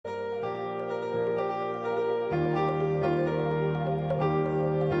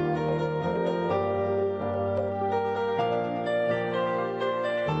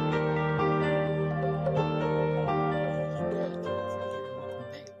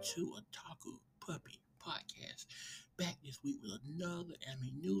to Otaku Puppy Podcast. Back this week with another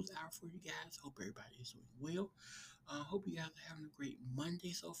anime news hour for you guys. Hope everybody is doing well. Hope you guys are having a great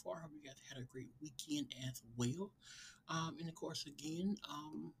Monday so far. Hope you guys had a great weekend as well. And of course, again,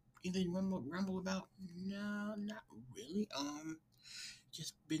 anything ramble about? No, not really.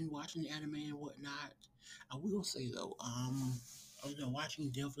 Just been watching anime and whatnot. I will say though, I was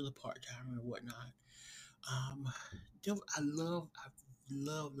watching Devil the Part Timer and whatnot. Um, I love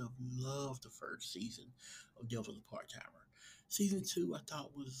the first season of Devil the Part Timer. Season two, I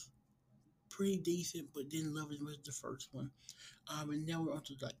thought was pretty decent, but didn't love it as much as the first one. And now we're on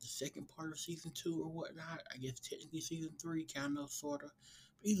to like the second part of season two or whatnot. I guess technically season three, kind of, sort of.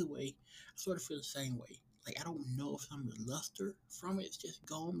 But either way, I sort of feel the same way. Like I don't know if some of the luster from it's just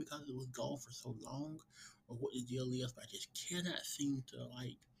gone because it was gone for so long, or what the deal is. But I just cannot seem to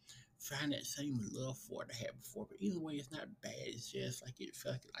like find that same love for it I had before. But either way, it's not bad. It's just like it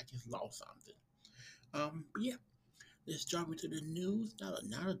felt like it's lost something. But yeah, let's jump into the news. Not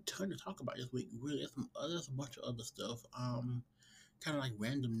a ton to talk about this week. Really, there's a bunch of other stuff. Kind of like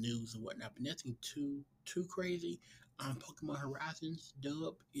random news and whatnot, but nothing too crazy. Pokemon Horizons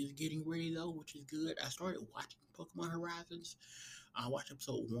dub is getting ready though, which is good. I started watching Pokemon Horizons. I watched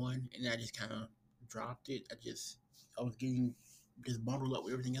episode one, and I just kind of dropped it. I was getting just bundled up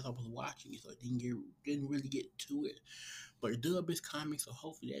with everything else I was watching, so I didn't really get to it. But the dub is coming, so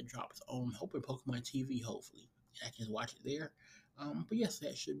hopefully that drops on. Hoping Pokemon TV, hopefully I can just watch it there. But yes,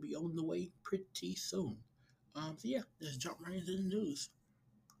 that should be on the way pretty soon. So yeah, let's jump right into the news.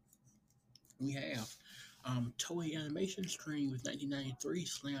 We have Toei Animation stream with 1993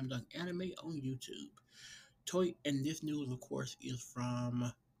 Slam Dunk Anime on YouTube. Toei, and this news, of course, is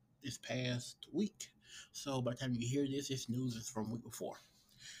from this past week. So by the time you hear this news is from week before.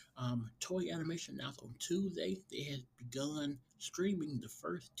 Toei Animation announced on Tuesday they had begun streaming the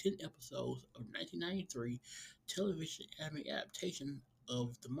first 10 episodes of 1993 television anime adaptation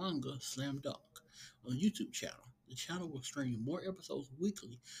of the manga Slam Dunk on the YouTube channel. The channel will stream more episodes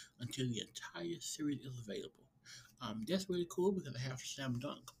weekly until the entire series is available. That's really cool because I have Slam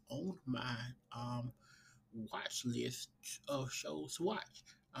Dunk on my watch list of shows to watch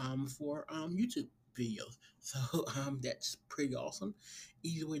for YouTube videos. So that's pretty awesome.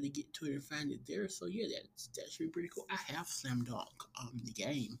 Easy way to get to it and find it there. So yeah, that should be pretty cool. I have Slam Dunk the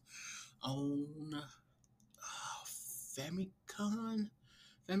game on Famicom.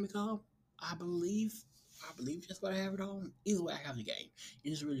 Famicom, I believe. I believe that's what I have it on. Either way, I have the game.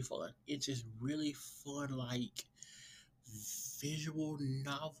 It's really fun. It's just really fun, like visual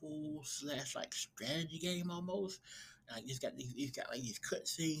novel slash like strategy game almost. Like it's got like these cut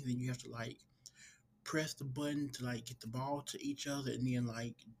scenes, and you have to like press the button to like get the ball to each other, and then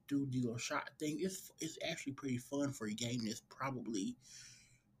like do the little shot thing. It's actually pretty fun for a game that's probably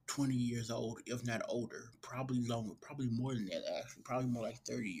 20 years old, if not older. Probably longer, probably more than that actually. Probably more like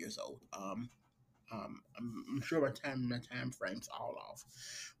 30 years old. I'm sure my time frame's all off,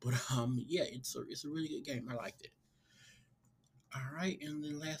 but yeah, it's a really good game. I liked it. All right, and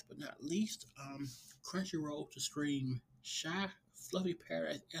then last but not least, Crunchyroll to stream Shy Fluffy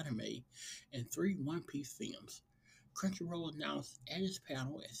Paradise anime and three One Piece films. Crunchyroll announced at its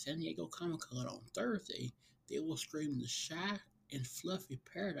panel at San Diego Comic Con on Thursday they will stream the Shy and Fluffy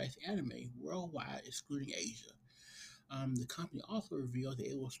Paradise anime worldwide, excluding Asia. The company also revealed that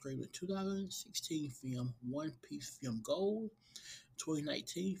it will stream the 2016 film One Piece Film Gold,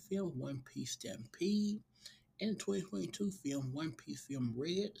 2019 film One Piece Stampede, and 2022 film One Piece Film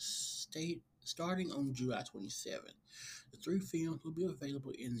Red starting on July 27. The three films will be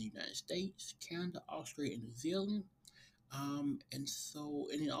available in the United States, Canada, Australia, and New Zealand. And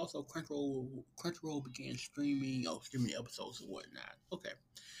then also Crunchyroll began streaming episodes and whatnot. Okay,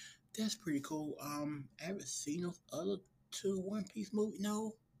 that's pretty cool. I haven't seen those other two One Piece movies.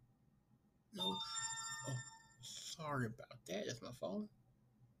 No. Oh, sorry about that. That's my phone.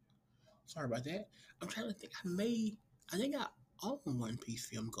 Sorry about that. I'm trying to think. I think I own One Piece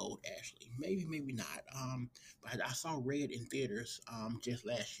Film Gold actually. Maybe not. But I saw Red in theaters just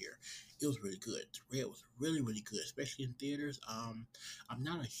last year. It was really good. Red was really good, especially in theaters. I'm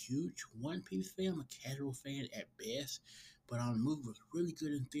not a huge One Piece fan. I'm a casual fan at best, but the movie was really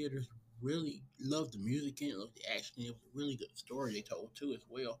good in theaters. Really loved the music in it, loved the action. It was a really good story they told too as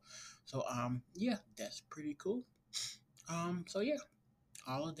well. So yeah, that's pretty cool. So yeah,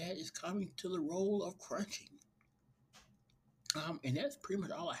 all of that is coming to the role of crunching. And that's pretty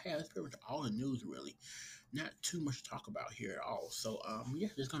much all I have. That's pretty much all the news, really. Not too much to talk about here at all. So, yeah,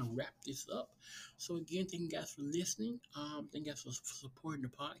 just gonna wrap this up. So again, thank you guys for listening. Thank you guys for supporting the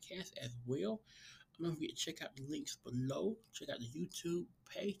podcast as well. Don't forget to check out the links below. Check out the YouTube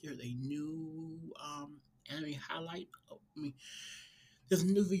page. There's a new anime highlight. I mean, there's a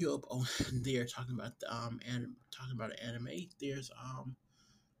new video up on there talking about the talking about the anime. There's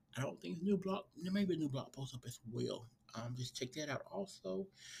I don't think it's a new blog. There may be a new blog post up as well. Just check that out. Also,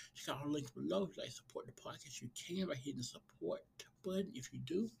 check out our links below. If you'd like to support the podcast, you can by hitting the support button. If you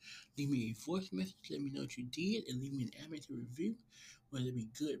do, leave me a voice message. Let me know what you did, and leave me an amateur review, whether it be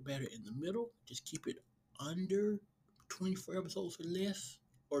good, better, in the middle. Just keep it under 24 episodes or less,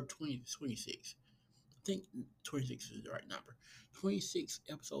 or 26. I think 26 is the right number. 26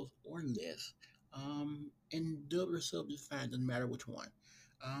 episodes or less. And dub or sub is fine, doesn't matter which one.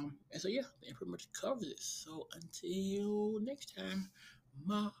 And so yeah, that pretty much covers it. So until next time,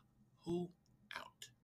 maho